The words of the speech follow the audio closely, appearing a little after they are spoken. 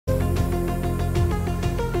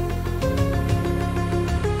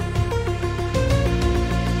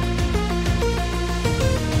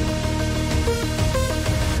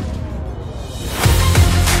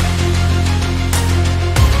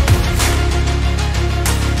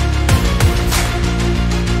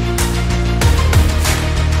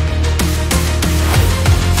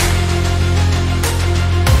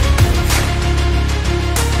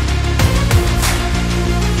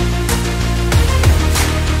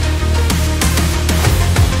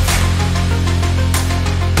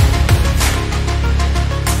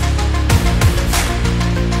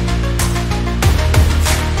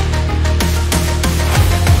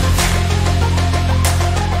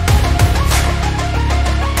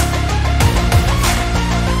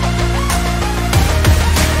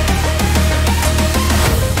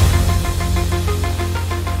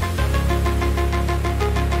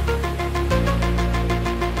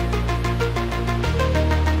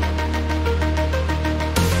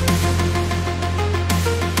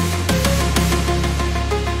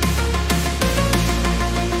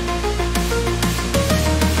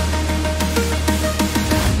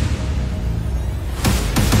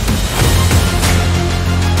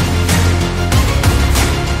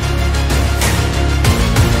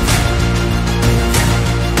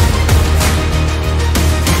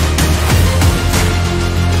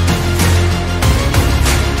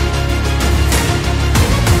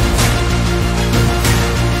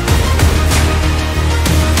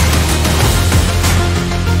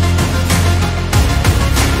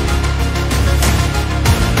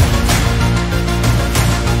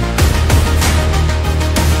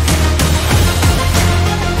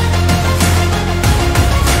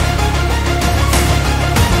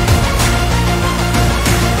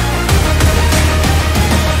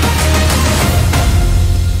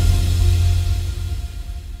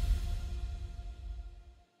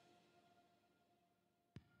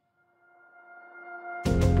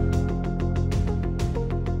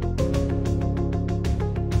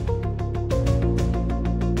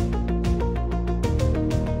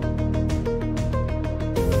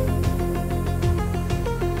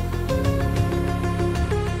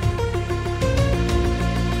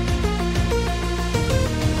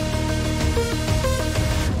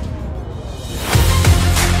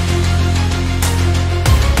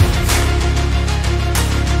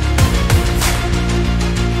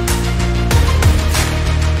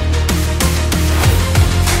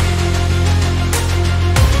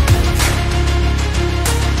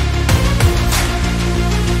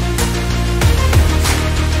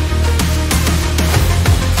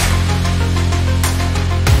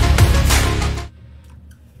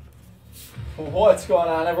What's going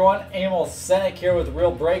on, everyone? Emil Senek here with Real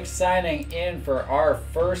Break, signing in for our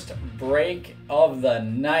first break of the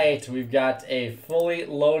night. We've got a fully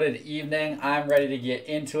loaded evening. I'm ready to get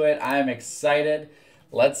into it. I'm excited.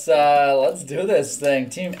 Let's do this thing.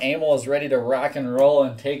 Team Emil is ready to rock and roll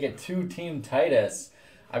and take it to Team Titus.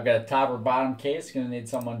 I've got a top or bottom case. Gonna need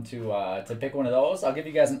someone to pick one of those. I'll give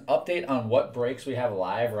you guys an update on what breaks we have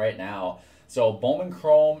live right now. So Bowman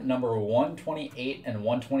Chrome number 128 and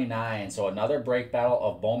 129. So another break battle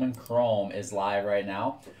of Bowman Chrome is live right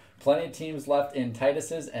now. Plenty of teams left in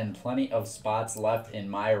Titus's and plenty of spots left in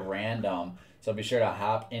my random. So be sure to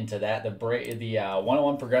hop into that. The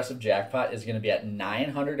 101 Progressive Jackpot is going to be at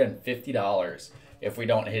 $950 if we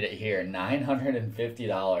don't hit it here.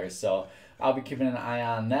 $950. So I'll be keeping an eye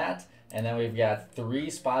on that. And then we've got 3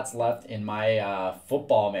 spots left in my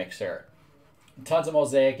football mixer. Tons of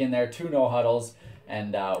Mosaic in there, 2 no huddles,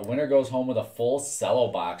 and winner goes home with a full cello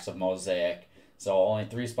box of Mosaic. So only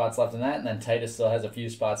 3 spots left in that, and then Titus still has a few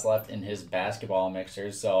spots left in his basketball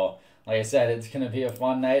mixers. So like I said, it's gonna be a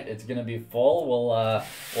fun night. It's gonna be full.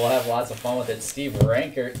 We'll have lots of fun with it. Steve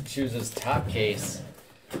Rankert chooses top case.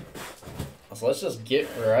 So let's just get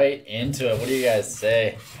right into it. What do you guys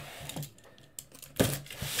say?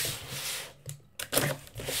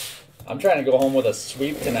 I'm trying to go home with a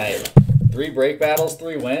sweep tonight. 3 break battles,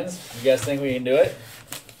 3 wins. You guys think we can do it?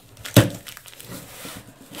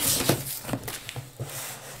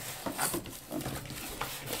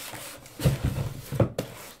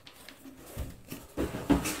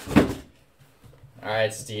 All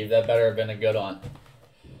right, Steve, that better have been a good one.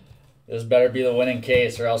 This better be the winning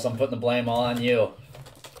case, or else I'm putting the blame all on you.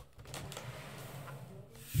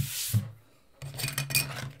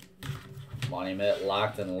 Monument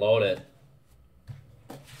locked and loaded.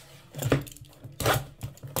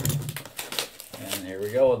 Here we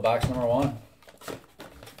go with box number 1.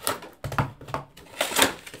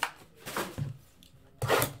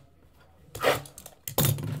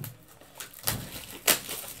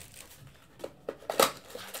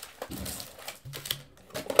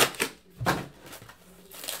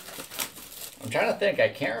 I'm trying to think. I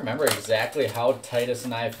can't remember exactly how Titus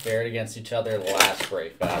and I fared against each other last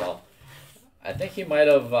break battle. I think he might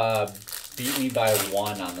have beat me by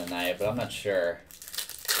 1 on the night, but I'm not sure.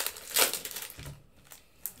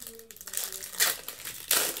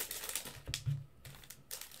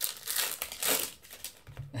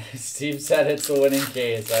 Steve said it's the winning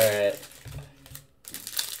case. All right.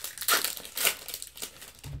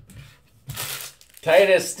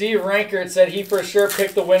 Titus, Steve Rankert said he for sure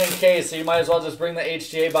picked the winning case, so you might as well just bring the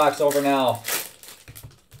HGA box over now.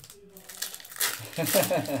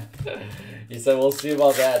 He said, we'll see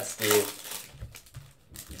about that, Steve.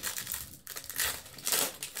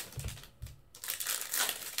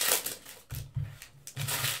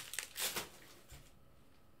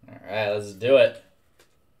 All right, let's do it.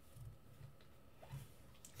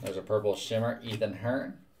 There's a purple shimmer, Ethan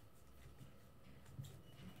Hearn.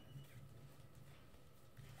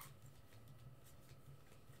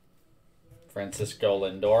 Francisco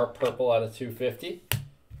Lindor, purple out of 250.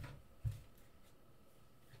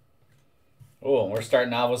 Oh, and we're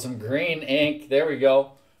starting out with some green ink. There we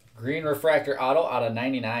go. Green refractor auto out of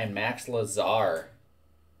 99, Max Lazar.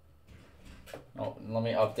 Oh, let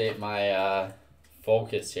me update my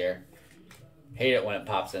focus here. Hate it when it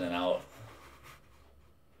pops in and out.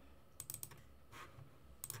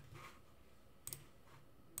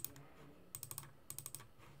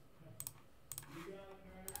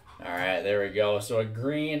 All right, there we go. So a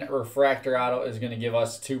green refractor auto is going to give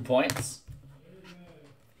us 2 points.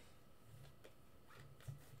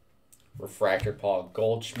 Refractor Paul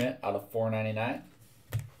Goldschmidt out of 499.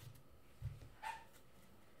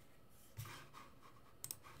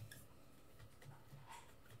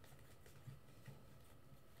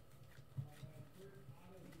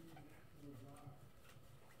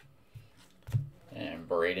 And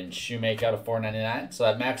Braden Shoemake out of 499. So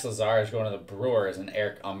that Max Lazar is going to the Brewers and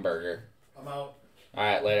Eric Umberger. I'm out. All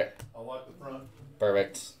right, later. I'll lock the front.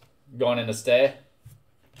 Perfect. Going in to stay?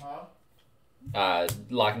 Huh?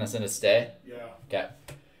 Locking us in to stay? Yeah. Okay.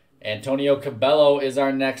 Antonio Cabello is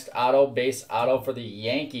our next base auto for the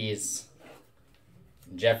Yankees.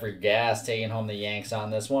 Jeffrey Gass taking home the Yanks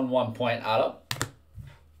on this one. 1-point auto.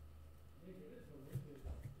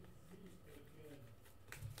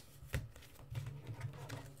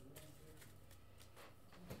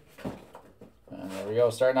 And there we go.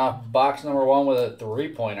 Starting off box number 1 with a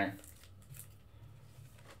 3-pointer.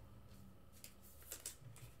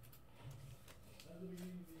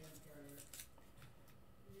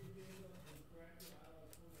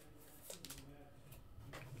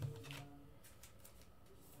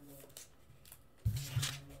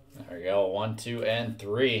 1, 2, and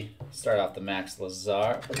 3. Start off the Max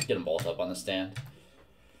Lazar. Let's get them both up on the stand.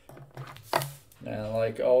 And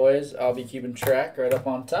like always, I'll be keeping track right up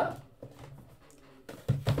on top.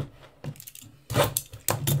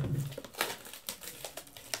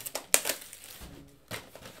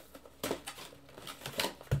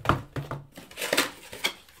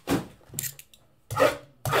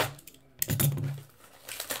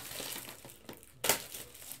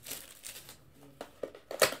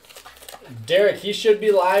 Derek, he should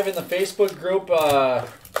be live in the Facebook group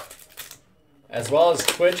as well as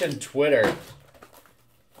Twitch and Twitter.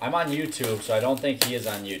 I'm on YouTube, so I don't think he is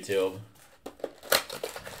on YouTube.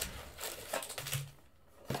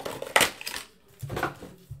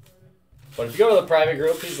 But if you go to the private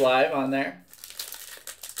group, he's live on there.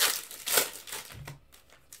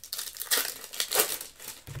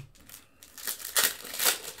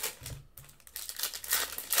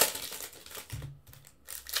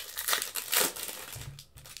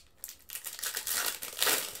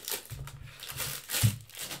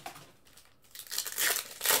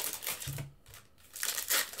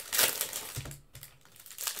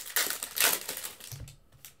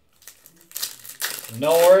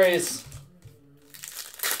 No worries.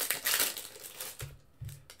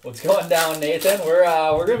 What's going down, Nathan?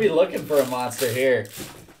 We're gonna be looking for a monster here.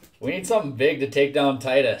 We need something big to take down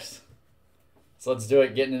Titus. So let's do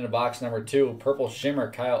it. Getting into box number 2. Purple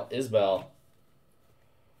Shimmer, Kyle Isbell.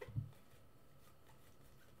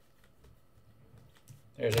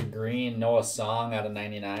 There's a green Noah Song out of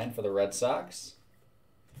 99 for the Red Sox.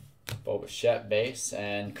 Bo Bichette base.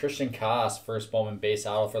 And Christian Koss, first Bowman base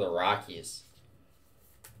auto for the Rockies.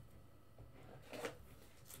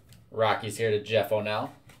 Rockies here to Jeff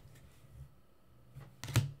O'Neill.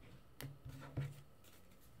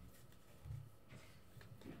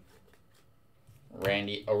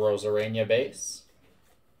 Randy Arozarena base.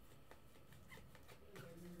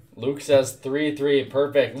 Luke says 3-3.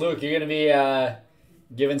 Perfect. Luke, you're going to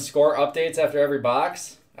be giving score updates after every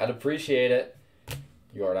box? I'd appreciate it.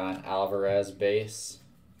 Jordan Alvarez base.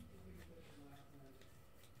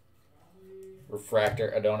 Refractor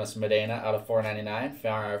Adonis Medina out of 499.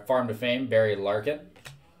 Farm to Fame, Barry Larkin.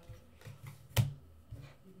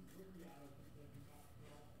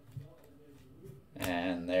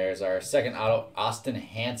 And there's our second auto, Austin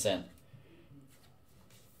Hansen.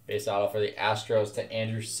 Base auto for the Astros to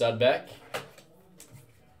Andrew Sudbeck.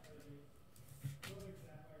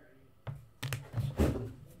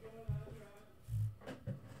 And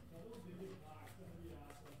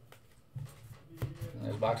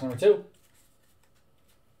there's box number 2.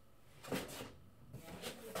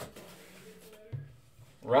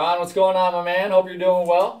 Ron, what's going on, my man? Hope you're doing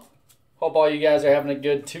well. Hope all you guys are having a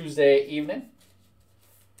good Tuesday evening.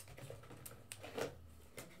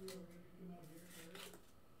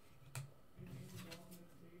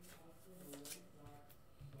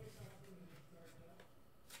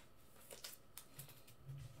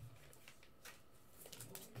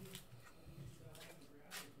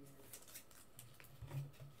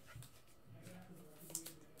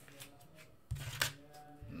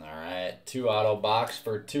 All right, 2 auto box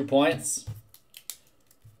for 2 points.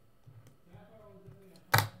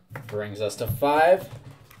 Brings us to 5.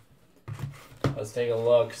 Let's take a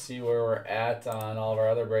look, see where we're at on all of our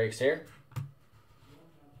other breaks here.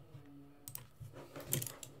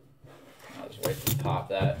 I'll just wait to pop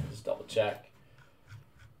that, just double check.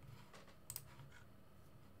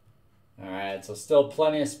 All right, so still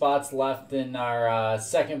plenty of spots left in our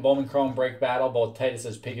second Bowman Chrome break battle, both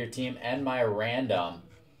Titus's Pick Your Team and my random.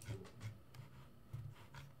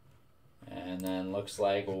 And then looks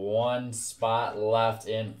like 1 spot left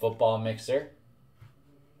in Football Mixer.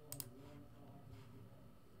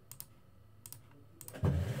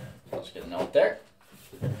 Let's get a note there.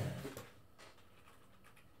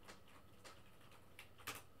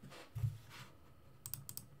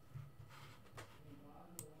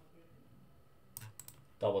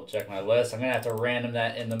 Double check my list. I'm going to have to random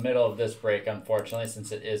that in the middle of this break, unfortunately,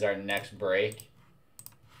 since it is our next break.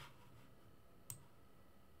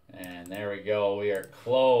 And there we go. We are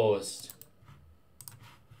closed.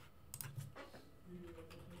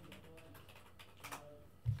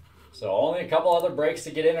 So only a couple other breaks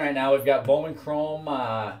to get in right now. We've got Bowman Chrome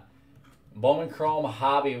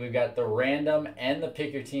Hobby. We've got the random and the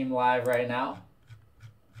Pick Your Team live right now.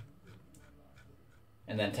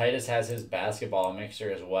 And then Titus has his basketball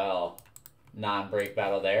mixer as well. Non-break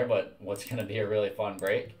battle there, but what's going to be a really fun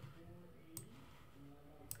break.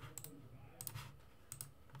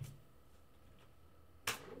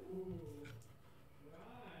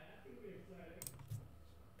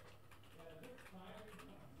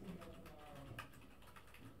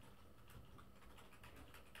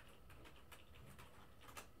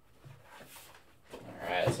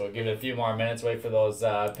 we'll give it a few more minutes, wait for those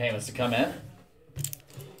payments to come in.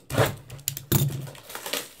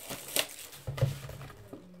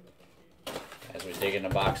 As we dig into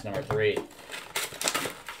box number 3.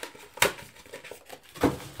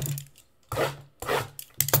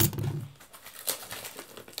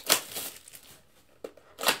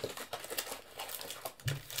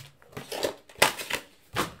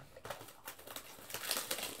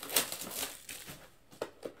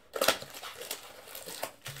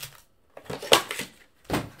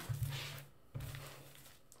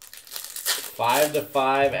 Five to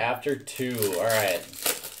 5 after 2. All right.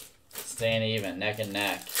 Staying even, neck and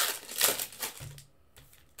neck.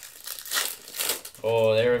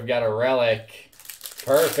 Oh, there we've got a relic.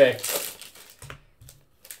 Perfect.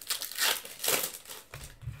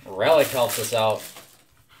 Relic helps us out.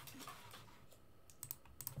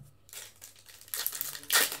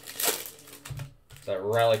 That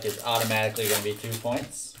relic is automatically going to be 2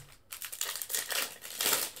 points.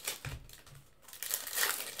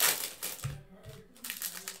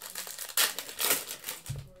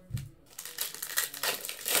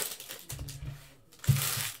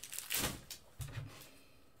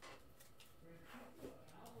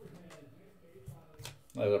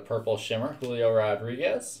 There's a purple shimmer, Julio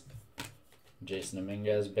Rodriguez. Jason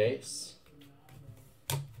Dominguez base.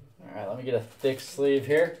 All right, let me get a thick sleeve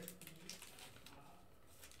here.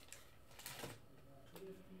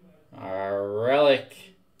 Our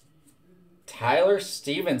relic, Tyler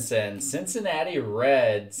Stevenson, Cincinnati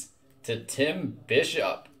Reds to Tim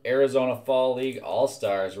Bishop, Arizona Fall League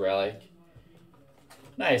All-Stars relic.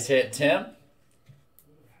 Nice hit, Tim.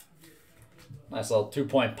 Nice little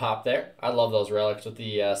 2-point pop there. I love those relics with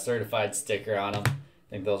the certified sticker on them. I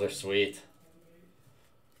think those are sweet.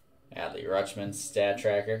 Adley Rutschman, stat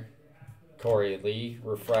tracker. Corey Lee,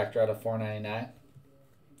 refractor out of 499.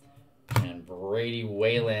 And Brady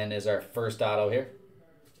Whalen is our first auto here.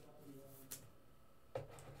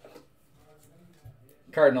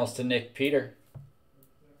 Cardinals to Nick Peter.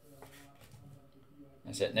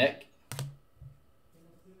 Nice hit, Nick.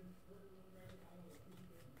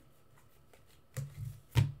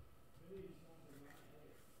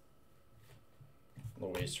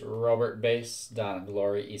 Luis Robert base, Donna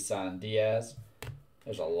Glory, Isan Diaz.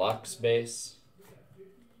 There's a Lux base.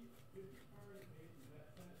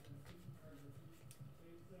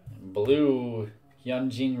 Blue,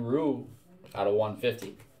 Hyunjin Ryu out of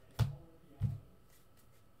 150.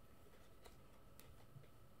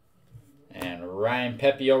 And Ryan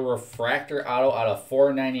Pepio refractor auto out of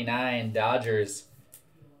 499 Dodgers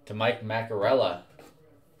to Mike Macarella.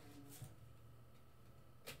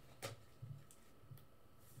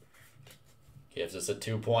 Gives us a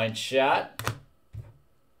 2-point shot.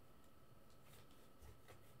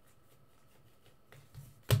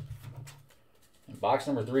 And box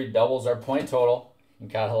number 3 doubles our point total. You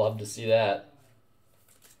gotta love to see that.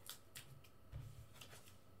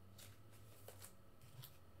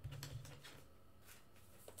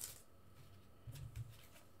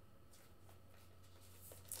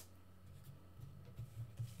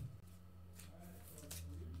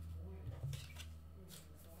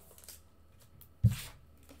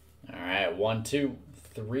 All right, 1, 2,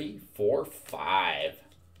 3, 4, 5.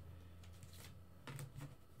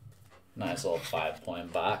 Nice little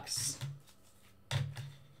 5-point box.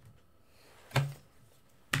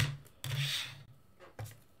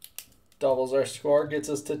 Doubles our score, gets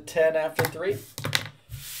us to 10 after 3.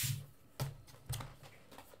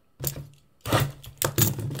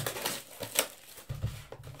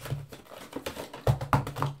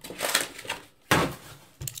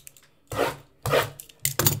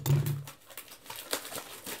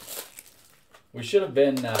 We should have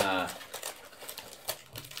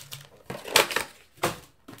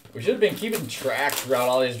been keeping track throughout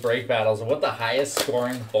all these break battles of what the highest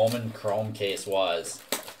scoring Bowman Chrome case was.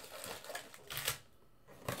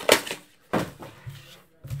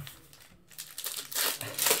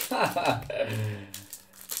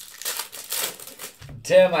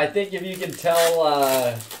 Tim, I think if you can tell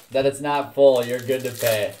that it's not full, you're good to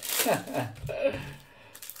pay.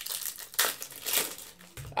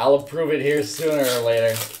 I'll approve it here sooner or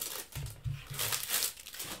later.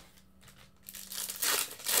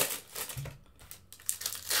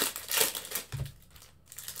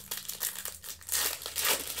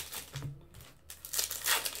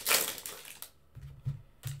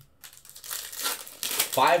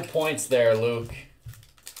 Five points there, Luke.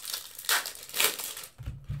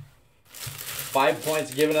 5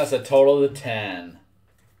 points giving us a total of 10.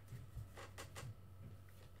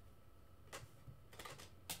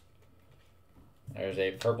 There's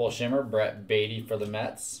a purple shimmer, Brett Beatty for the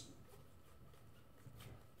Mets.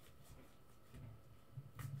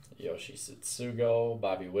 Yoshi Satsugo,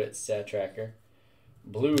 Bobby Witt, Stat Tracker.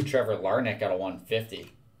 Blue, Trevor Larnach out of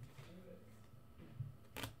 150.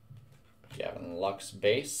 Gavin Lux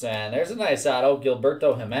base. And there's a nice auto.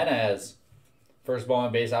 Gilberto Jimenez. First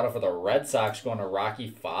Bowman base auto for the Red Sox going to Rocky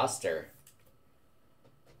Foster.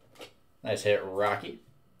 Nice hit, Rocky.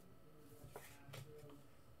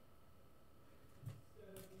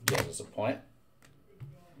 Gives us a point.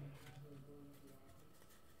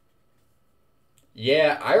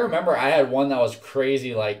 Yeah, I remember I had one that was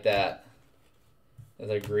crazy like that.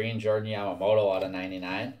 The green Jordan Yamamoto out of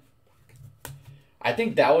 99. I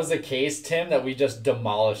think that was the case, Tim, that we just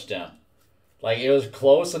demolished him. Like, it was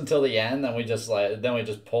close until the end, then we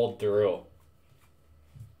just pulled through.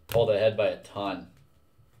 Pulled ahead by a ton.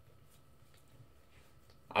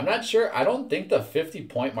 I'm not sure. I don't think the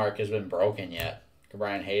 50-point mark has been broken yet.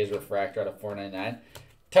 Brian Hayes refractor out of 499.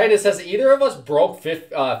 Titus, has either of us broke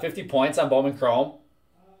 50 points on Bowman Chrome?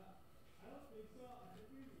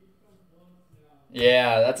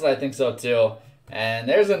 Yeah, that's what I think so too. And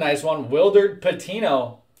there's a nice one. Wilder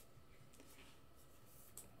Patino.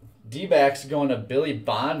 D-backs going to Billy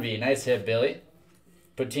Bonvie. Nice hit, Billy.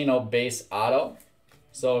 Patino base auto.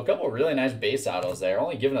 So a couple really nice base autos there.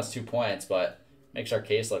 Only giving us 2 points, but makes our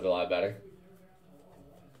case look a lot better.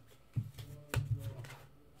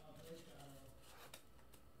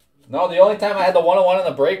 No, the only time I had the 1-on-1 in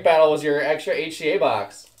the break battle was your extra HCA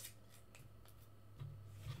box.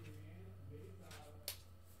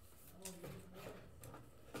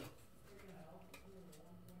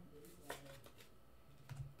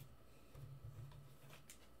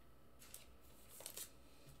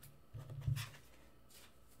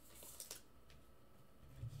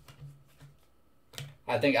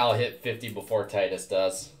 I think I'll hit 50 before Titus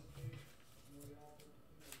does.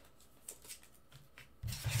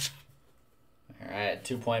 All right,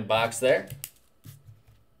 2-point box there.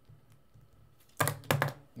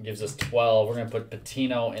 Gives us 12. We're going to put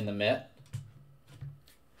Patino in the mitt.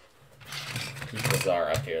 Keep Lazar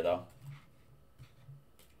up here, though.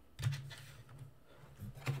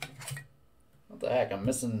 What the heck? I'm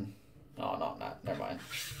missing... Oh, no, not. Never mind.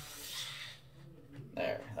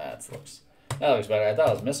 There. That looks better. I thought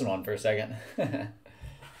I was missing one for a second.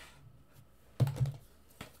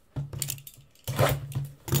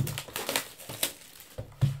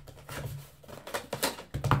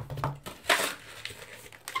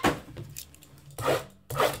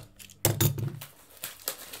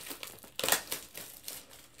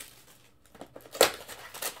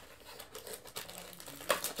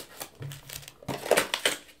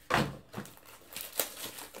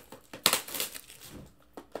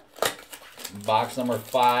 Box number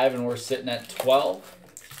 5, and we're sitting at 12.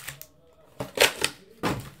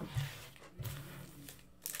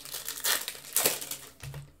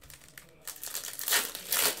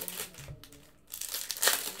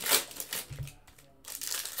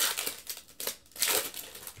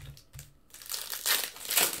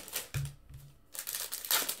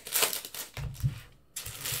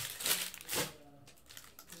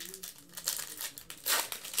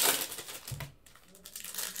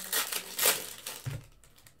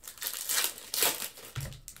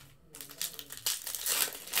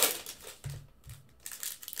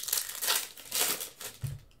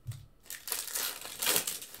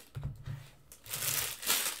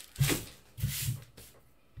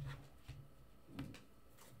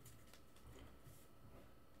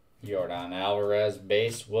 Yordan Alvarez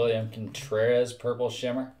base. William Contreras purple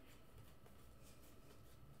shimmer.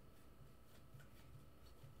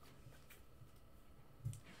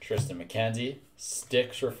 Tristan McKenzie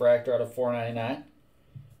sticks refractor out of 499.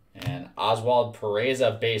 And Oswald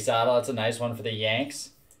Pereza base auto. That's a nice one for the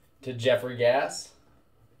Yanks. To Jeffrey Gass.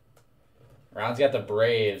 Ron's got the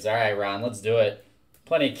Braves. All right, Ron, let's do it.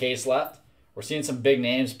 Plenty of case left. We're seeing some big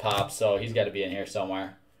names pop, so he's got to be in here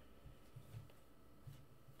somewhere.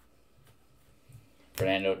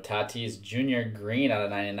 Fernando Tatis Jr. green out of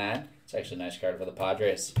 99. It's actually a nice card for the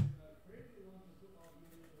Padres.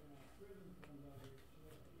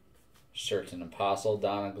 Sherton Apostle,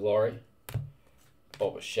 Donna Glory. Bo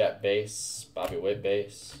Bichette base. Bobby Witt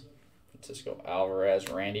base. Francisco Alvarez.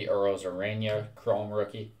 Randy Arozarena, Chrome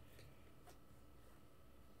rookie.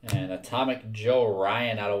 And Atomic Joe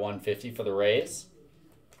Ryan out of 150 for the Rays.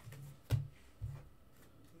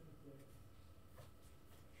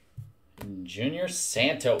 Junior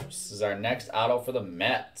Santos is our next auto for the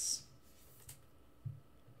Mets.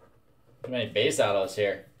 Too many base autos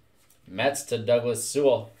here. Mets to Douglas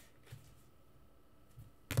Sewell.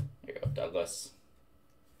 There you go, Douglas.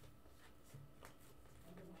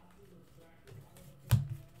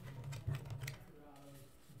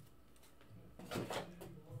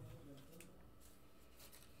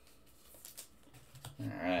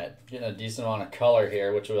 Getting a decent amount of color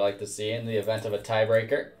here, which we like to see in the event of a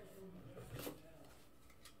tiebreaker.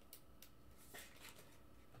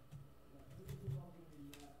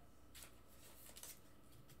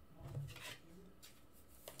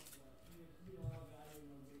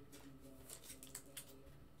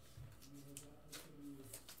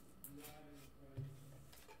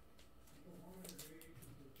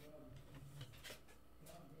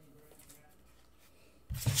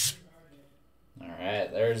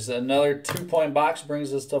 Alright, there's another 2-point box,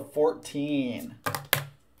 brings us to 14.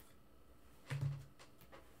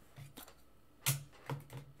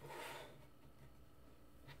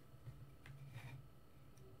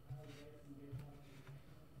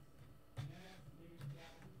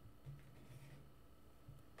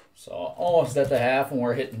 So almost at the half, and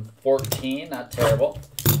we're hitting 14. Not terrible.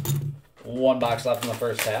 1 box left in the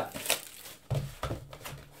first half.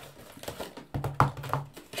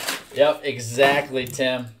 Yep, exactly,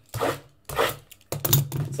 Tim.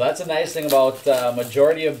 So that's a nice thing about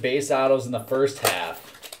majority of base autos in the first half.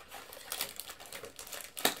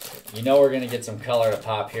 You know we're going to get some color to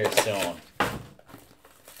pop here soon.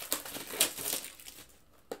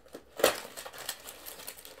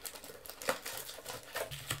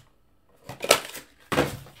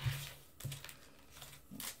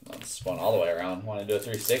 Spun all the way around. Want to do a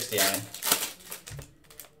 360 on it.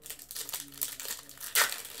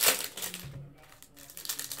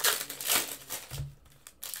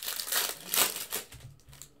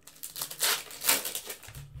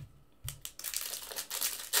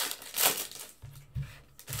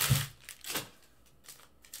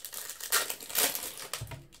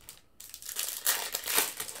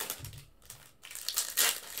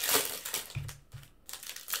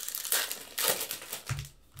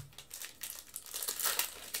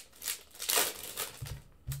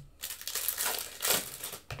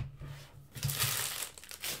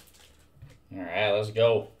 Alright, let's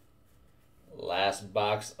go. Last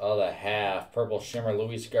box of the half. Purple Shimmer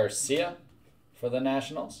Luis Garcia for the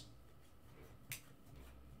Nationals.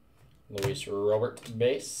 Luis Robert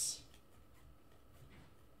base.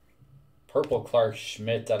 Purple Clark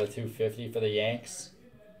Schmidt out of 250 for the Yanks.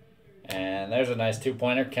 And there's a nice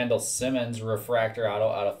 2-pointer. Kendall Simmons refractor auto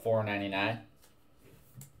out of 499.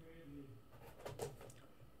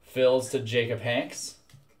 Fills to Jacob Hanks.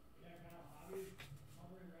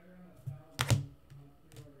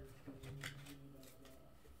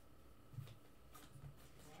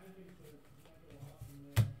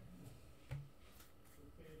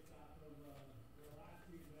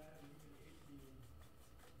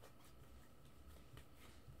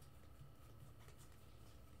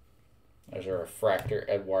 There's a refractor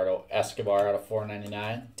Eduardo Escobar out of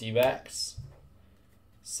 499. D-backs.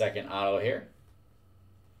 Second auto here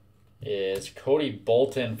is Cody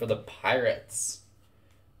Bolton for the Pirates.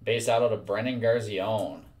 Base auto to Brendan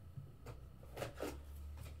Garzione.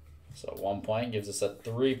 So 1 point gives us a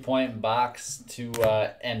 3-point box to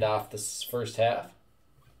end off this first half.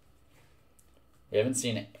 We haven't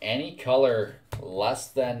seen any color less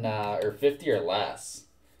than or 50 or less.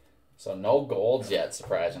 So no golds yet,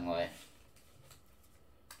 surprisingly.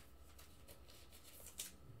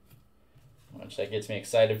 Which that gets me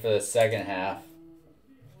excited for the second half.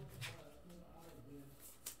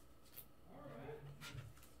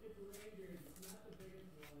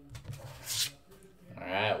 All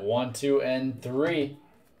right, 1, 2, and 3.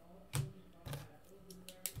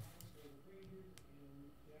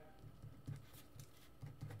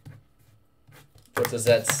 Puts us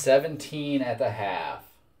at 17 at the half.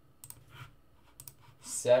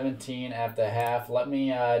 17 at the half. Let me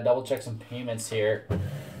double check some payments here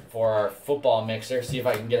for our football mixer. See if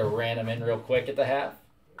I can get a random in real quick at the half.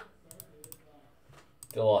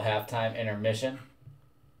 Do a little halftime intermission.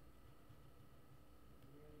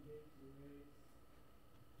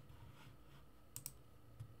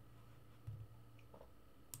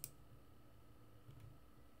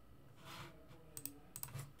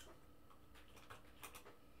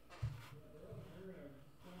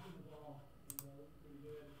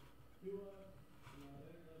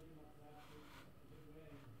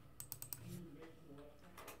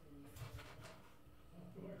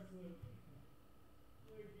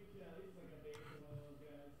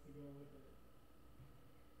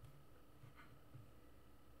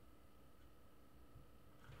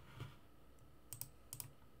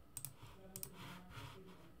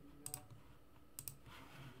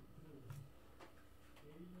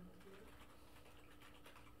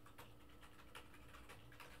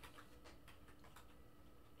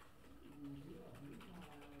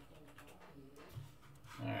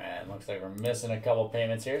 Alright, looks like we're missing a couple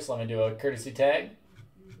payments here, so let me do a courtesy tag.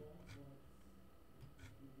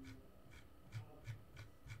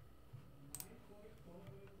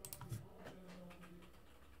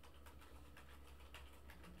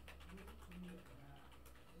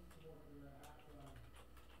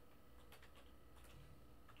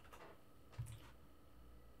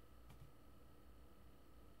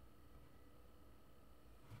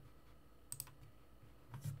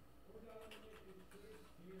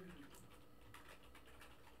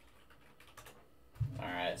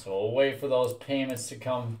 right, so we'll wait for those payments to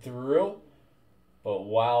come through. But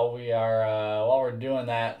while we're doing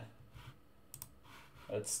that,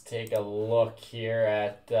 let's take a look here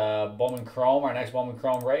at Bowman Chrome, our next Bowman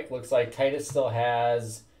Chrome break. Looks like Titus still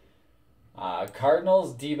has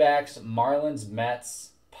Cardinals, D-backs, Marlins,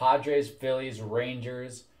 Mets, Padres, Phillies,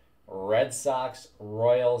 Rangers, Red Sox,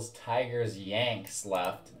 Royals, Tigers, Yanks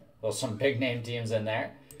left. There's some big name teams in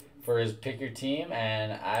there for his pick your team.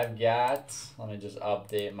 And I've got, let me just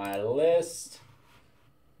update my list.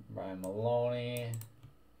 Brian Maloney,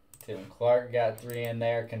 Tim Clark got 3 in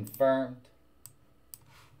there confirmed.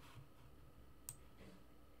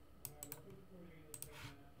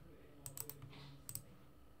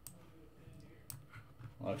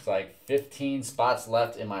 Looks like 15 spots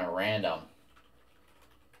left in my random.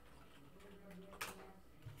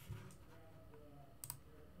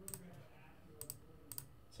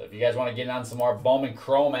 So if you guys want to get on some more Bowman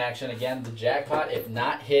Chrome action, again, the jackpot, if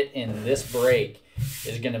not hit in this break,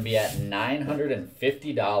 is going to be at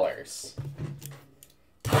 $950.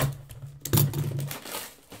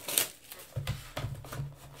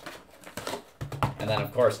 And then,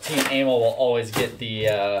 of course, Team Amel will always get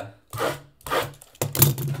the...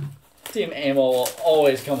 Team Amel will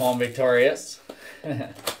always come home victorious.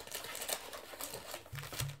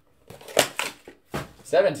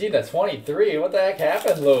 17 to 23. What the heck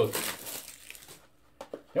happened, Luke?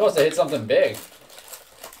 He wants to hit something big.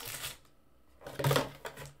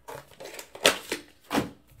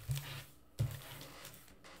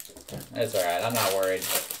 That's alright. I'm not worried.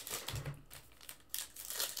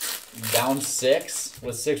 Down 6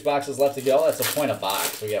 with 6 boxes left to go. That's a point a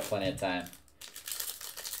box. We got plenty of time.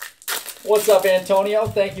 What's up, Antonio?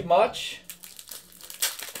 Thank you much.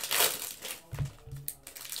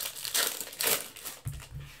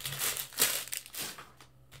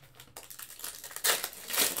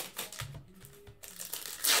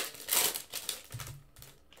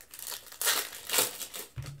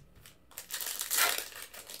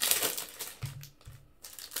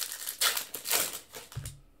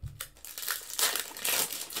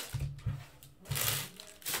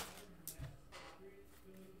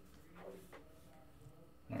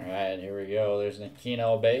 Here we go. There's an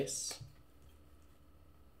Aquino base.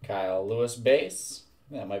 Kyle Lewis base.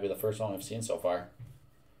 That might be the first one we've seen so far.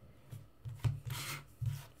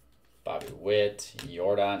 Bobby Witt,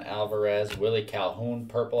 Yordan Alvarez, Willie Calhoun,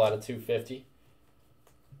 purple out of 250.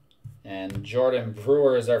 And Jordan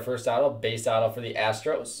Brewer is our first auto, base auto for the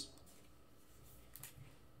Astros.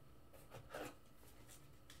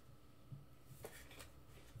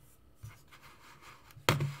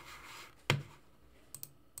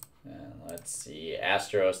 Let's see,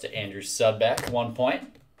 Astros to Andrew Subbeck, 1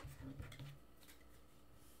 point.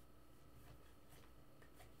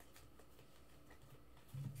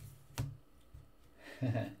 All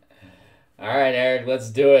right, Eric, let's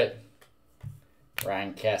do it.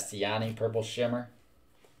 Ryan Castellani, purple shimmer.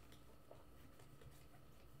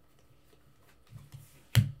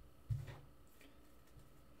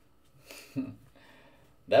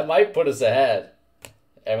 That might put us ahead.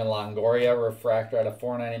 Evan Longoria, refractor out of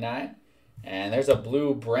 499. And there's a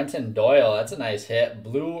blue Brenton Doyle. That's a nice hit.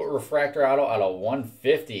 Blue refractor auto out of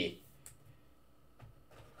 150.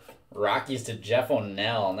 Rockies to Jeff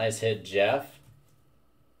O'Neill. Nice hit, Jeff.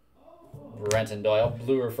 Brenton Doyle.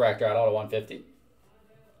 Blue refractor auto out of 150.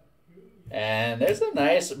 And there's a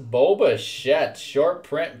nice Bo Bichette short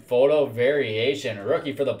print photo variation.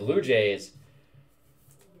 Rookie for the Blue Jays.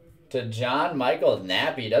 To John Michael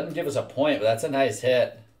Nappy. Doesn't give us a point, but that's a nice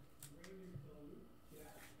hit.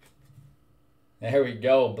 There we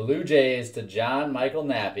go. Blue Jays to John Michael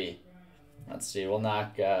Nappy. Let's see. We'll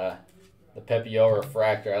knock the Pepio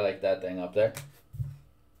refractor. I like that thing up there.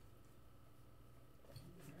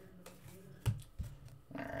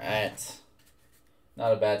 All right.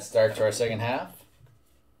 Not a bad start to our second half.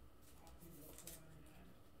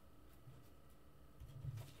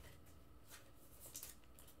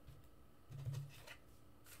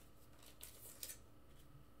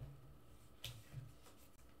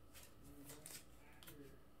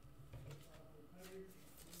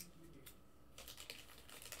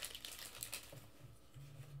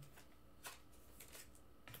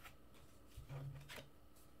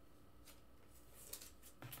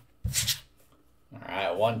 All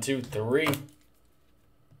right, 1, 2, 3.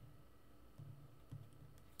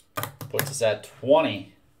 Puts us at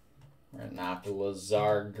 20. We're going to knock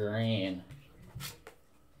Lazar Green.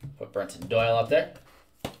 Put Brenton Doyle up there.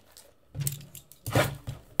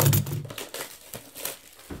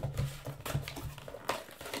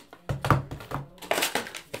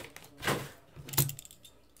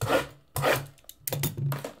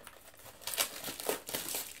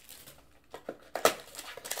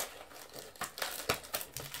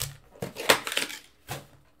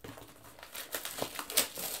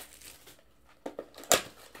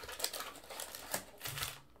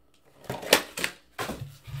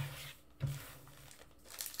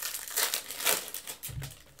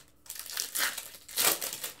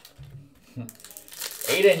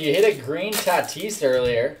 Aiden, you hit a green Tatis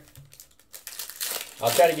earlier.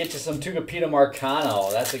 I'll try to get you some Tucapita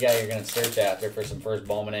Marcano. That's the guy you're going to search after for some first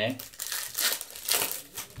Bowman ink.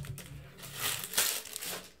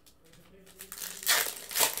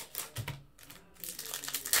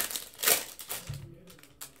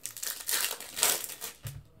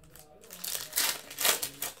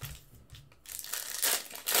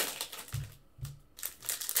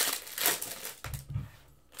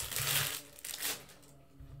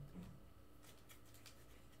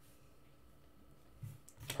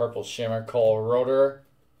 Purple Shimmer, Cole Roeder.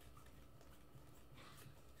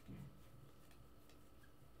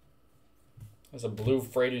 There's a blue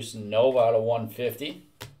Freitas Nova out of 150.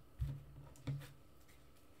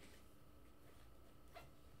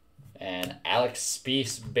 And Alex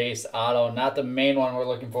Spiess base auto. Not the main one we're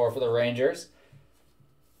looking for the Rangers.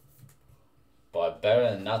 But better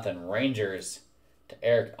than nothing. Rangers to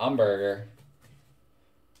Eric Umberger.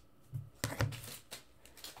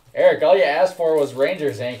 Eric, all you asked for was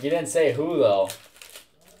Rangers ink. You didn't say who, though.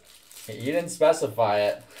 You didn't specify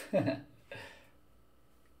it.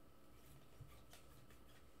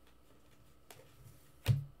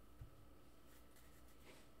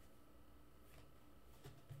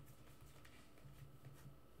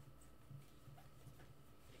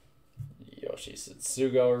 Yoshi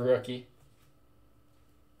Tsutsugo, rookie.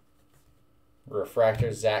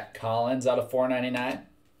 Refractor, Zach Collins out of 499.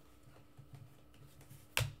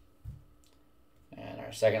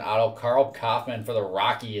 Second auto, Carl Kaufman for the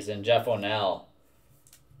Rockies and Jeff O'Neill.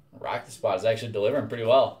 Rocky spot is actually delivering pretty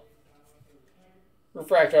well.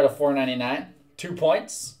 Refractor out of 499. 2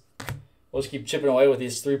 points. We'll just keep chipping away with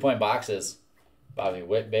these 3-point boxes. Bobby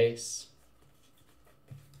Witt base.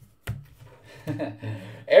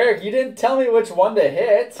 Eric, you didn't tell me which one to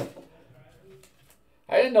hit.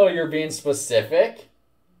 I didn't know you were being specific.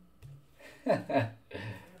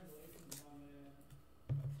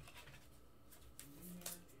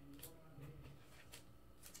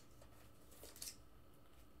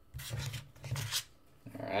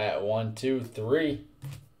 All right, 1, 2, 3.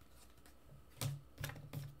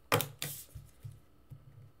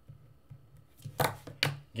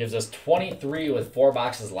 Gives us 23 with 4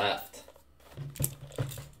 boxes left.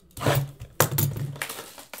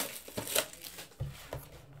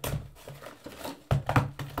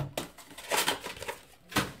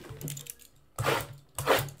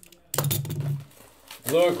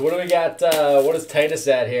 Luke, what do we got? What is Titus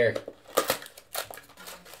at here?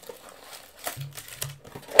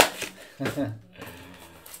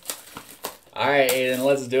 All right, Aiden,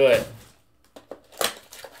 let's do it.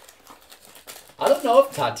 I don't know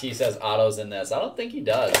if Tatis has autos in this. I don't think he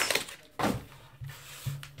does.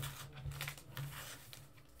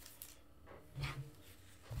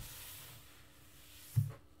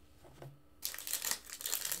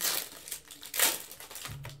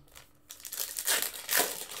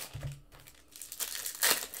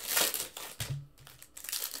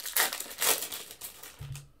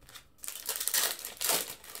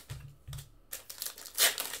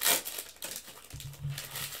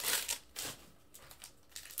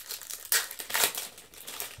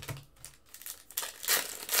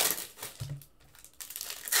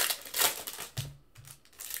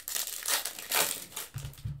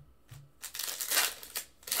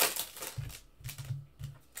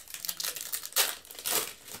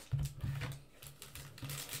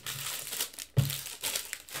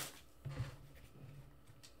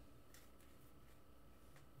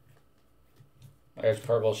 There's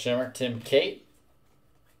Purple Shimmer, Tim Cate.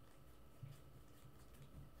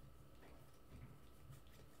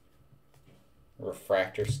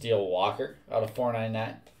 Refractor Steel Walker out of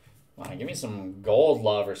 499. Come on, give me some gold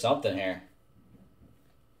love or something here.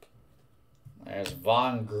 There's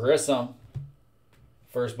Vaughn Grissom.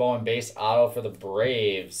 First Bowman base auto for the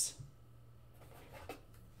Braves.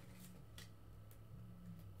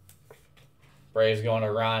 Braves going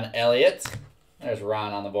to Ron Elliott. There's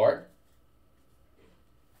Ron on the board.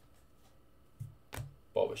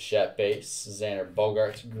 Bo Bichette base. Xander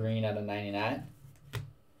Bogaerts green out of 99.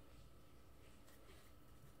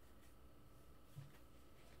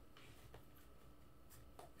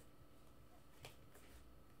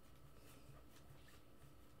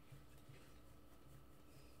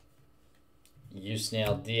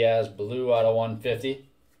 Yusniel Diaz blue out of 150.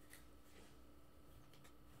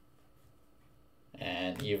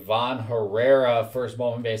 And Ivan Herrera first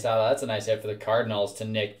Bowman base auto. That's a nice hit for the Cardinals to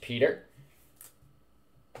Nick Peter.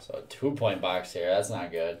 So a 2-point box here. That's not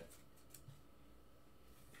good.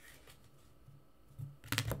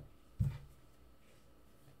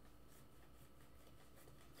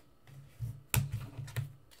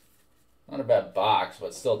 a bad box,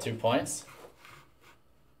 but still 2 points.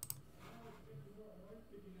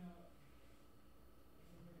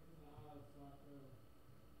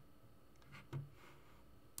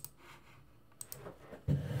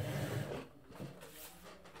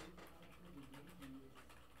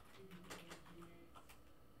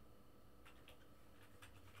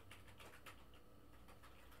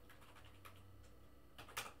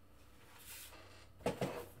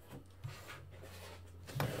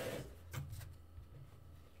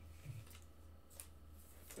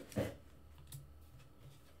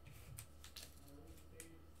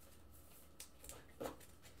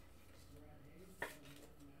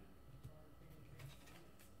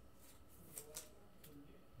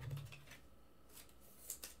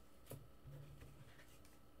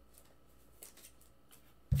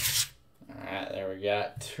 There we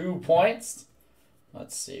got 2 points.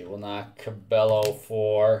 Let's see. We'll knock Cabello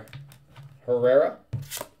for Herrera.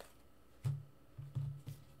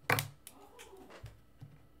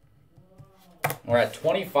 We're at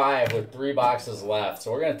 25 with 3 boxes left.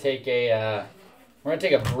 So we're gonna take a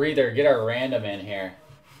breather, get our random in here.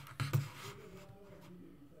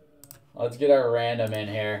 Let's get our random in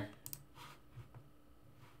here.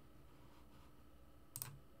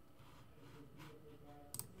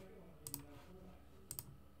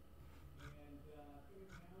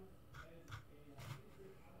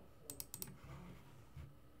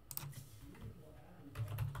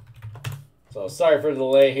 So sorry for the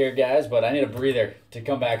delay here, guys, but I need a breather to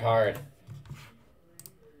come back hard.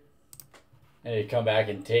 I need to come back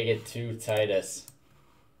and take it to Titus.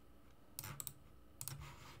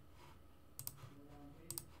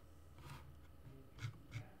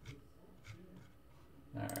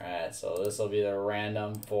 Alright, so this will be the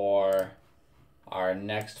random for our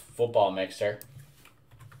next football mixer.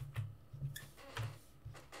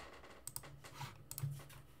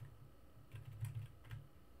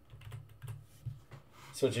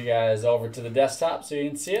 Switch you guys over to the desktop so you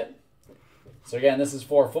can see it. So again, this is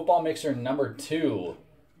for football mixer number 2.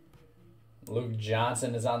 Luke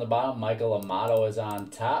Johnson is on the bottom. Michael Amato is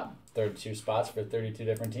on top. 32 spots for 32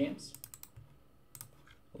 different teams.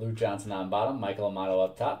 Luke Johnson on bottom. Michael Amato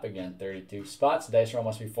up top. Again, 32 spots. Dice roll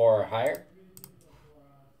must be 4 or higher.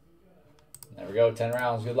 There we go. 10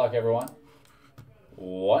 rounds. Good luck, everyone.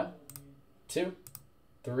 1, 2,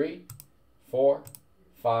 3, 4,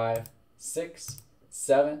 5, 6,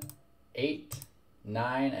 7, 8,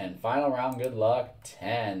 9, and final round, good luck,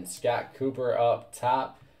 10. Scott Cooper up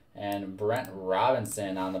top and Brent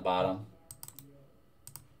Robinson on the bottom.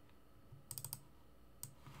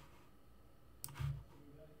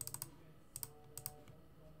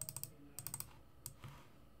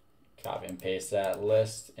 Copy and paste that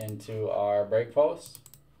list into our break post.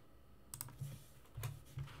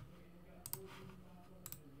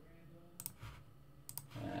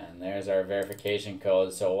 And there's our verification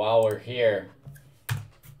code. So while we're here,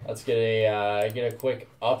 let's get a quick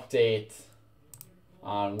update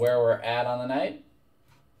on where we're at on the night.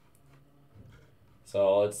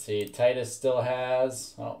 So let's see, Titus still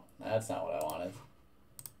has, oh, that's not what I wanted.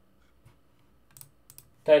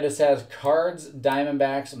 Titus has Cards,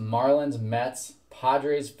 Diamondbacks, Marlins, Mets,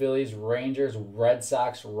 Padres, Phillies, Rangers, Red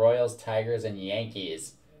Sox, Royals, Tigers, and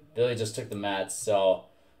Yankees. Billy just took the Mets, so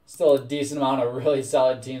still a decent amount of really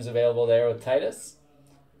solid teams available there with Titus.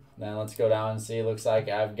 Then let's go down and see. Looks like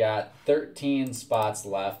I've got 13 spots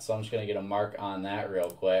left, so I'm just going to get a mark on that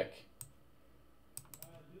real quick.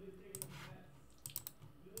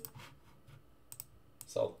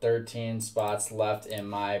 So 13 spots left in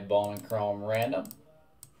my Bowman Chrome random.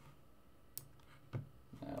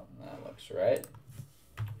 Oh, that looks right.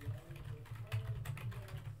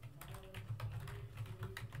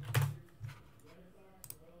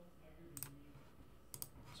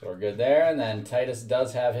 So we're good there, and then Titus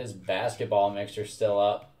does have his basketball mixture still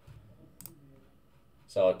up.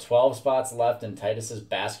 So 12 spots left in Titus's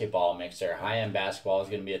basketball mixer. High-end basketball is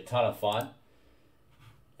going to be a ton of fun.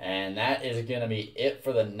 And that is going to be it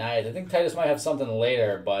for the night. I think Titus might have something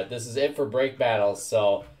later, but this is it for break battles.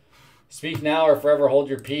 So speak now or forever hold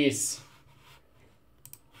your peace.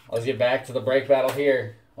 Let's get back to the break battle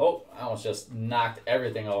here. Oh, I almost just knocked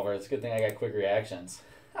everything over. It's a good thing I got quick reactions.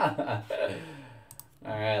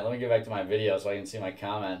 All right, let me get back to my video so I can see my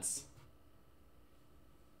comments.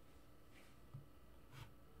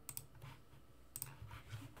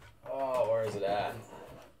 Oh, where is it at?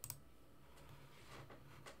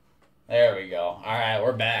 There we go. All right,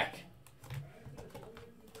 we're back.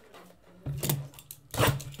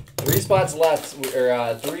 3 spots left,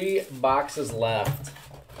 or 3 boxes left.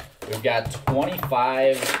 We've got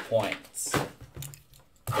 25 points.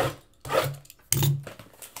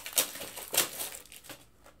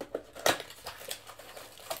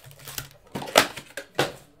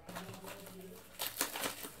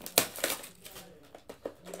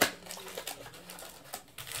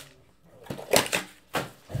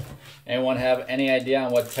 Anyone have any idea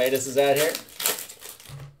on what Titus is at here?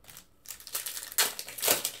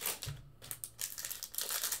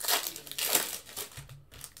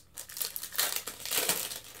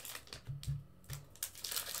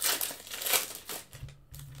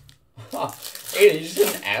 Hey, did you just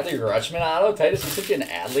get an Adley Rutschman auto? Titus, you took an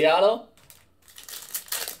Adley auto?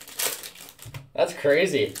 That's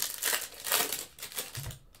crazy.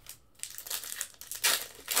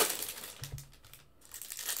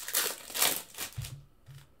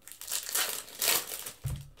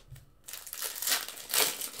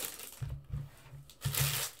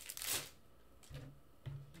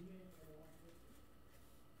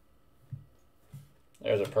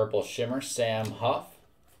 There's a purple shimmer, Sam Huff.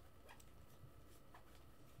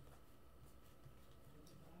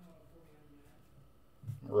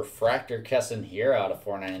 Refractor Kesson here out of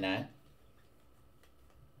 $4.99.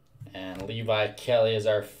 And Levi Kelly is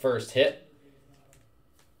our first hit.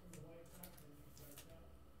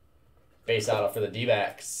 Base auto for the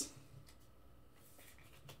D-backs.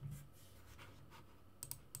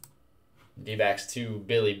 D-backs to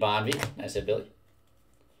Billy Bonvie. I said Billy.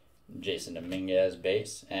 Jason Dominguez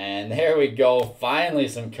base. And there we go. Finally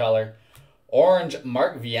some color. Orange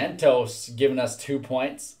Mark Vientos giving us 2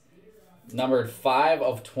 points. Numbered 5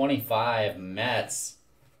 of 25 Mets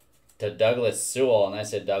to Douglas Sewell. And I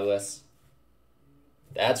said Douglas.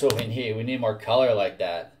 That's what we need. We need more color like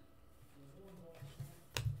that.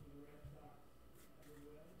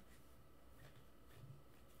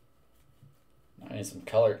 I need some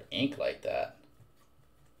colored ink like that.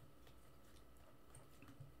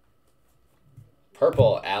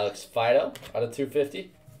 Purple Alex Fido out of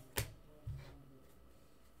 250.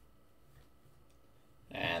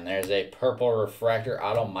 And there's a purple refractor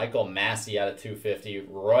auto Michael Massey out of 250.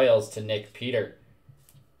 Royals to Nick Peter.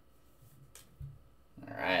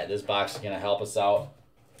 All right, this box is going to help us out.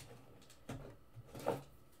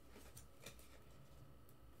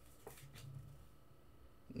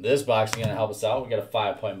 This box is going to help us out. We got a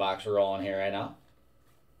 5-point box rolling here right now.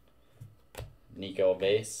 Nico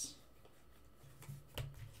base.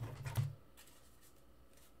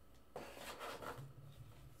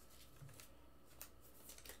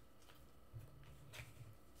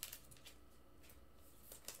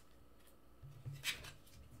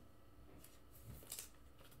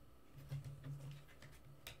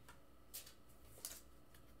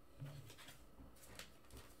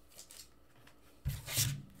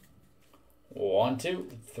 One, 2,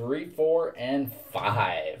 3, 4, and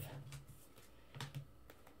 5.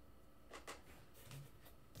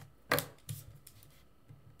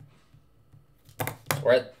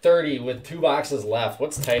 We're at 30 with 2 boxes left.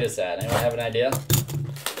 What's Titus at? Anyone have an idea?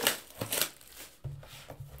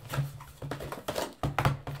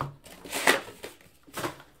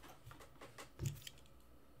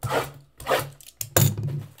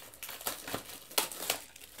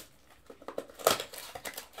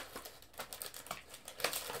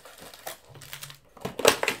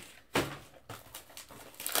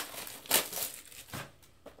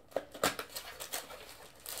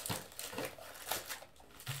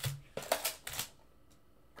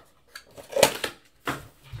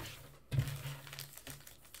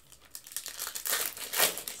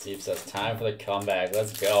 Steve says, time for the comeback.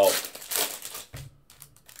 Let's go.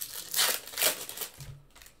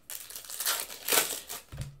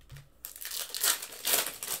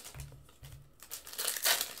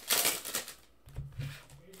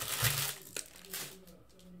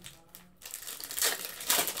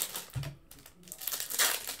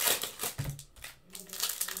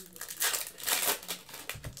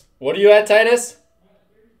 What are you at, Titus?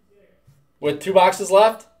 With 2 boxes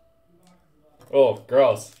left? Oh,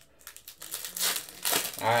 gross.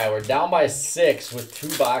 All right, we're down by 6 with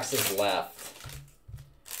 2 boxes left.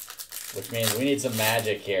 Which means we need some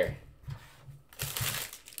magic here.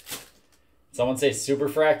 Someone say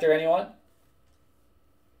Superfractor, anyone?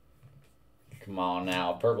 Come on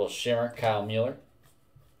now. Purple Shimmer, Kyle Mueller.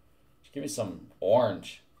 Just give me some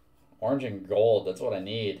orange. Orange and gold, that's what I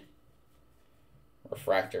need.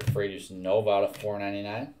 Refractor, Freydis Nova out of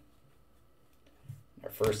 $4.99. Our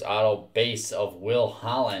first auto base of Will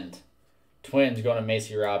Holland. Twins going to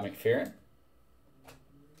Macy Rob McPherson.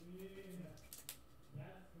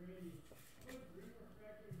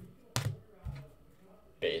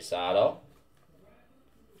 Base auto.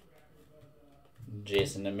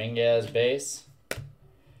 Jason Dominguez base.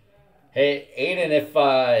 Hey, Aiden,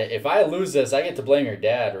 if I lose this, I get to blame your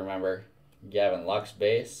dad, remember? Gavin Lux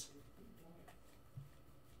base.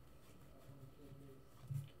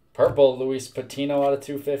 Purple Luis Patino out of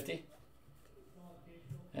 250.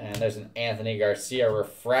 And there's an Anthony Garcia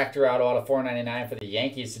refractor auto out of 499 for the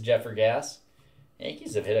Yankees to Jeffrey Gas.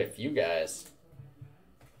 Yankees have hit a few guys.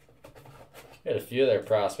 Hit a few of their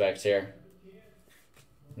prospects here.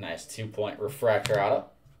 Nice 2-point refractor auto.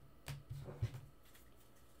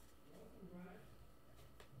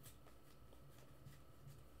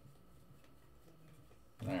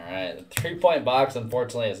 All right, the 3-point box,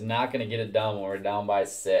 unfortunately, is not going to get it done when we're down by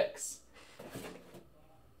 6.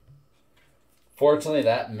 Fortunately,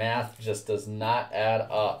 that math just does not add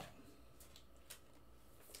up.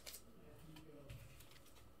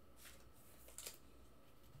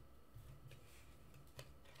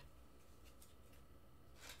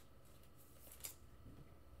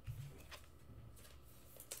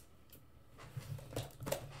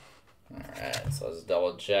 Alright, so let's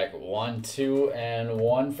double check. 1, 2, and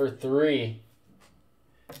 1 for 3.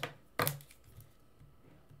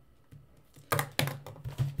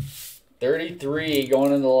 $33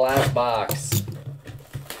 going into the last box.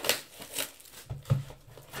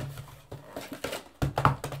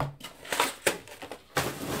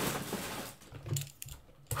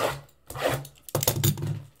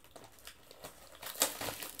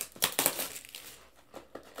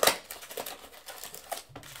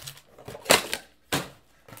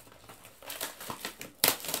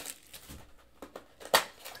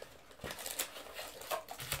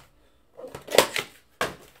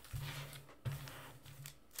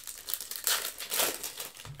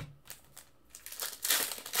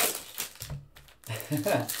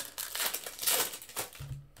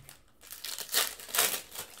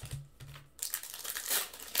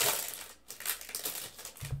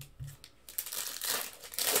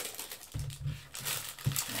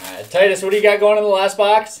 Alright, Titus, what do you got going in the last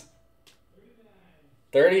box?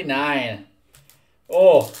 39.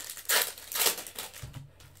 Oh.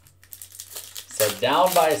 So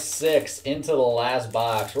down by 6 into the last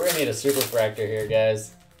box. We're going to need a superfractor here,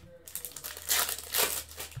 guys.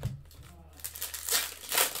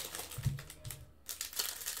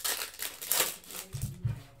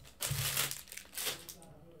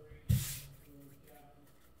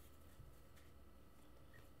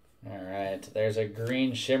 There's a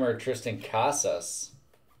green shimmer Tristan Casas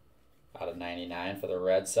out of 99 for the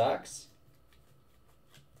Red Sox.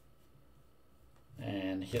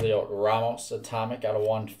 And Helio Ramos Atomic out of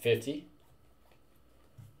 150.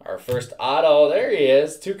 Our first auto, there he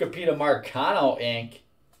is, Tucupita Marcano ink.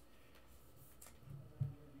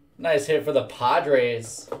 Nice hit for the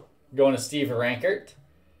Padres, going to Steve Rankert.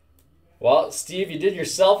 Well, Steve, you did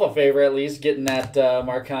yourself a favor at least getting that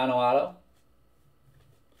Marcano auto.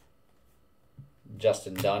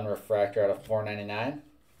 Justin Dunn refractor out of 499.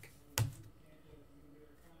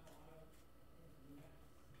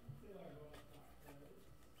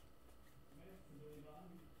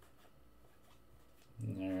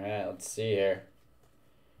 All right, let's see here.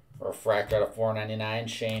 Refractor out of 499,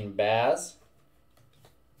 Shane Baz.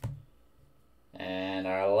 And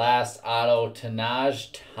our last auto,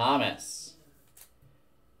 Tanaj Thomas.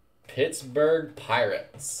 Pittsburgh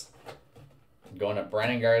Pirates. Going to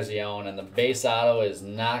Brennan Garzione, and the base auto is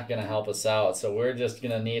not going to help us out, so we're just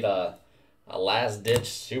going to need a last-ditch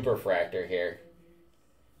superfractor here.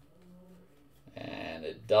 And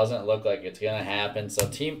it doesn't look like it's going to happen, so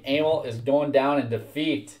Team Amel is going down in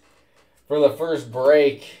defeat for the first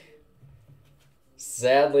break.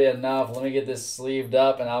 Sadly enough, let me get this sleeved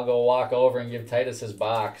up, and I'll go walk over and give Titus his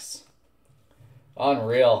box.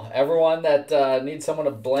 Unreal. Everyone that needs someone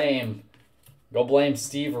to blame, go blame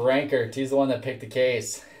Steve Rankert. He's the one that picked the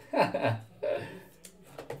case. All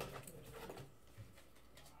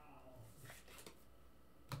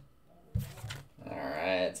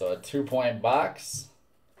right, so a 2-point box.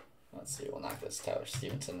 Let's see, we'll knock this Tyler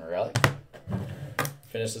Stevenson relic.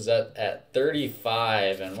 Finishes at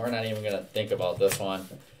 35, and we're not even going to think about this one.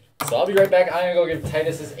 So I'll be right back. I'm going to go give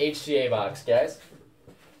Titus his HGA box, guys.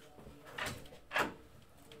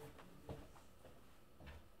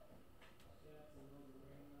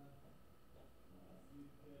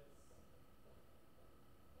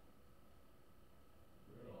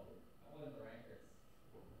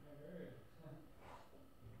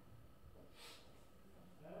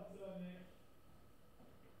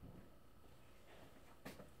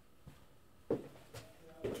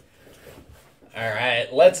 All right,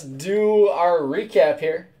 let's do our recap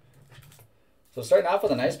here. So starting off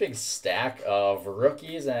with a nice big stack of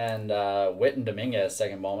rookies and Witt and Dominguez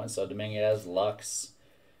second moment. So Dominguez, Lux,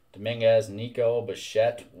 Dominguez, Nico,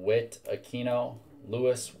 Bichette, Witt, Aquino,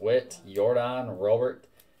 Lewis, Witt, Jordan, Robert,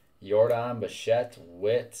 Jordan, Bichette,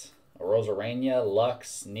 Witt, Rosarena,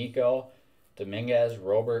 Lux, Nico, Dominguez,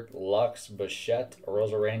 Robert, Lux, Bichette,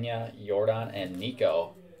 Rosarena, Jordan, and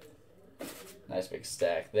Nico. Nice big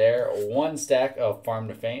stack there. One stack of Farm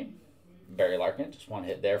to Fame. Barry Larkin, just one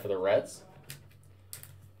hit there for the Reds.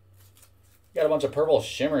 Got a bunch of purple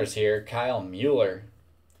shimmers here. Kyle Mueller,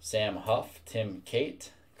 Sam Huff, Tim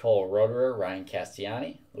Cate, Cole Roederer, Ryan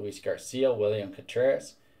Castellani, Luis Garcia, William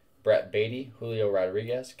Contreras, Brett Beatty, Julio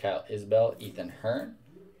Rodriguez, Kyle Isbell, Ethan Hearn.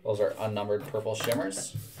 Those are unnumbered purple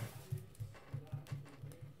shimmers.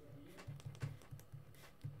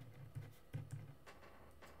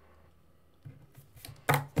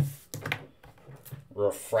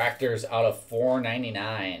 Refractors out of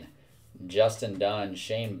 499. Justin Dunn,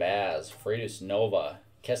 Shane Baz, Freitas Nova,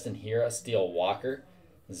 Keston Hira, Steele Walker,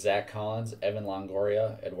 Zach Collins, Evan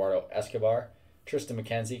Longoria, Eduardo Escobar, Tristan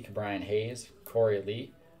McKenzie, Brian Hayes, Corey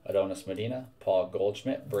Lee, Adonis Medina, Paul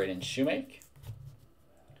Goldschmidt, Braden Shoemake.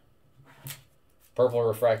 Purple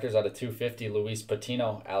refractors out of 250, Luis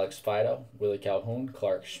Patino, Alex Fido, Willie Calhoun,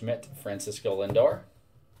 Clark Schmidt, Francisco Lindor.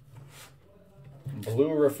 Blue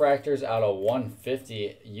refractors out of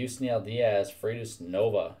 150, Yusniel Diaz, Freitas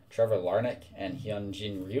Nova, Trevor Larnach, and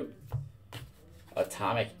Hyunjin Ryu.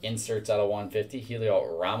 Atomic inserts out of 150,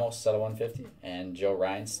 Helio Ramos out of 150, and Joe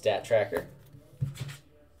Ryan, Stat Tracker.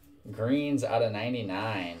 Greens out of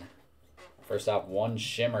 99. First off, one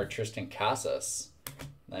shimmer, Tristan Casas.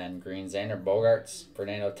 Then green, Xander Bogaerts,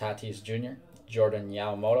 Fernando Tatis Jr., Jordan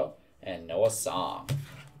Yamamoto, and Noah Song.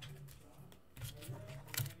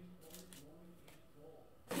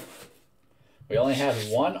 We only had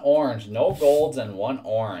one orange, no golds, and one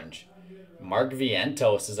orange. Mark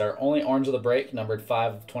Vientos is our only orange of the break, numbered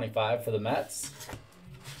 5/25 for the Mets.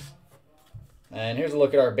 And here's a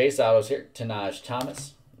look at our base autos here. Tanaj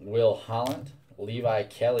Thomas, Will Holland, Levi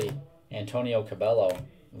Kelly, Antonio Cabello,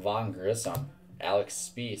 Vaughn Grissom, Alex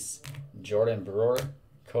Spiess, Jordan Brewer,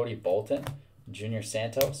 Cody Bolton, Junior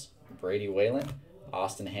Santos, Brady Whalen,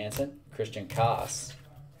 Austin Hanson, Christian Koss.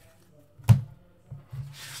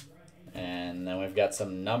 And then we've got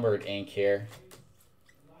some numbered ink here.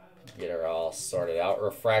 Get her all sorted out.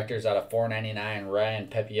 Refractors out of 499, Ryan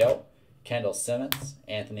Pepiot, Kendall Simmons,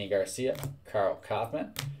 Anthony Garcia, Carl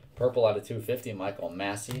Kaufman. Purple out of 250, Michael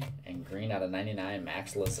Massey. And green out of 99,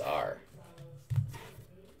 Max Lazar.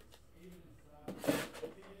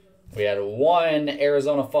 We had one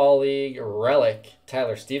Arizona Fall League relic,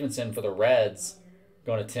 Tyler Stevenson for the Reds,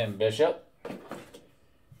 going to Tim Bishop.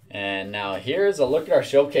 And now here's a look at our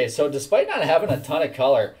showcase. So despite not having a ton of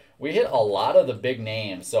color, we hit a lot of the big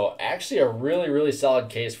names. So actually a really, really solid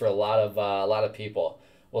case for a lot of people.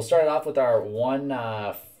 We'll start it off with our one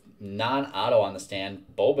non-auto on the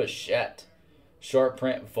stand, Bo Bichette. Short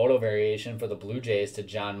print photo variation for the Blue Jays to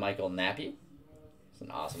John Michael Nappy. It's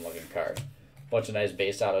an awesome looking card. Bunch of nice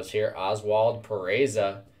base autos here. Oswald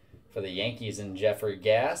Pereza for the Yankees and Jeffrey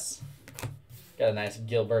Gass. Got a nice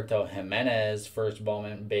Gilberto Jimenez first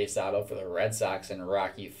Bowman base auto for the Red Sox and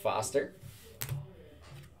Rocky Foster.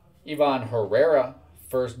 Ivan Herrera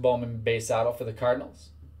first Bowman base auto for the Cardinals.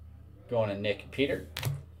 Going to Nick Peter.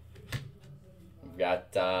 We've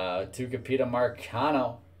got Tucupita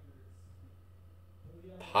Marcano.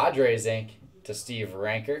 Padres ink to Steve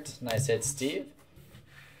Rankert. Nice hit, Steve.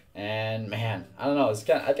 And man, I don't know. It's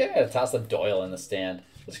kind of, I think I gotta toss the Doyle in the stand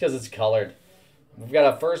just because it's colored. We've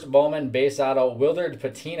got a first Bowman base auto, Wilderd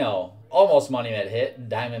Patino, almost money mitt hit,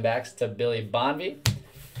 Diamondbacks to Billy Bonvie.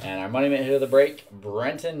 And our money mitt hit of the break,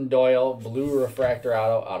 Brenton Doyle, blue refractor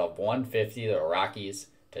auto out of 150, the Rockies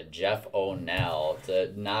to Jeff O'Neill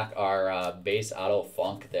to knock our base auto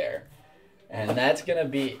funk there. And that's gonna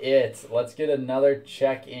be it. Let's get another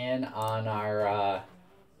check in on our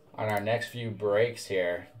next few breaks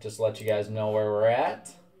here. Just to let you guys know where we're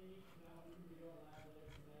at.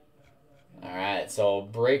 Alright, so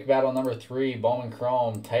break battle number 3, Bowman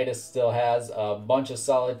Chrome. Titus still has a bunch of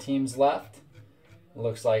solid teams left.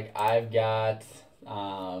 Looks like I've got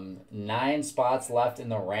 9 spots left in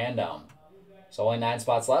the random. So only 9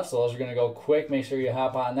 spots left, so those are going to go quick. Make sure you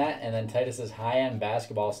hop on that. And then Titus's high-end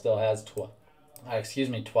basketball still has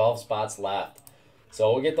 12 spots left.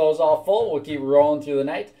 So we'll get those all full. We'll keep rolling through the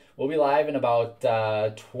night. We'll be live in about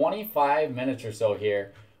 25 minutes or so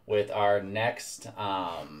here with our next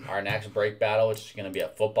break battle, which is going to be a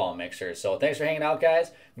football mixer. So thanks for hanging out,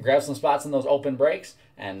 guys. Grab some spots in those open breaks,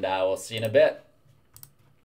 and we'll see you in a bit.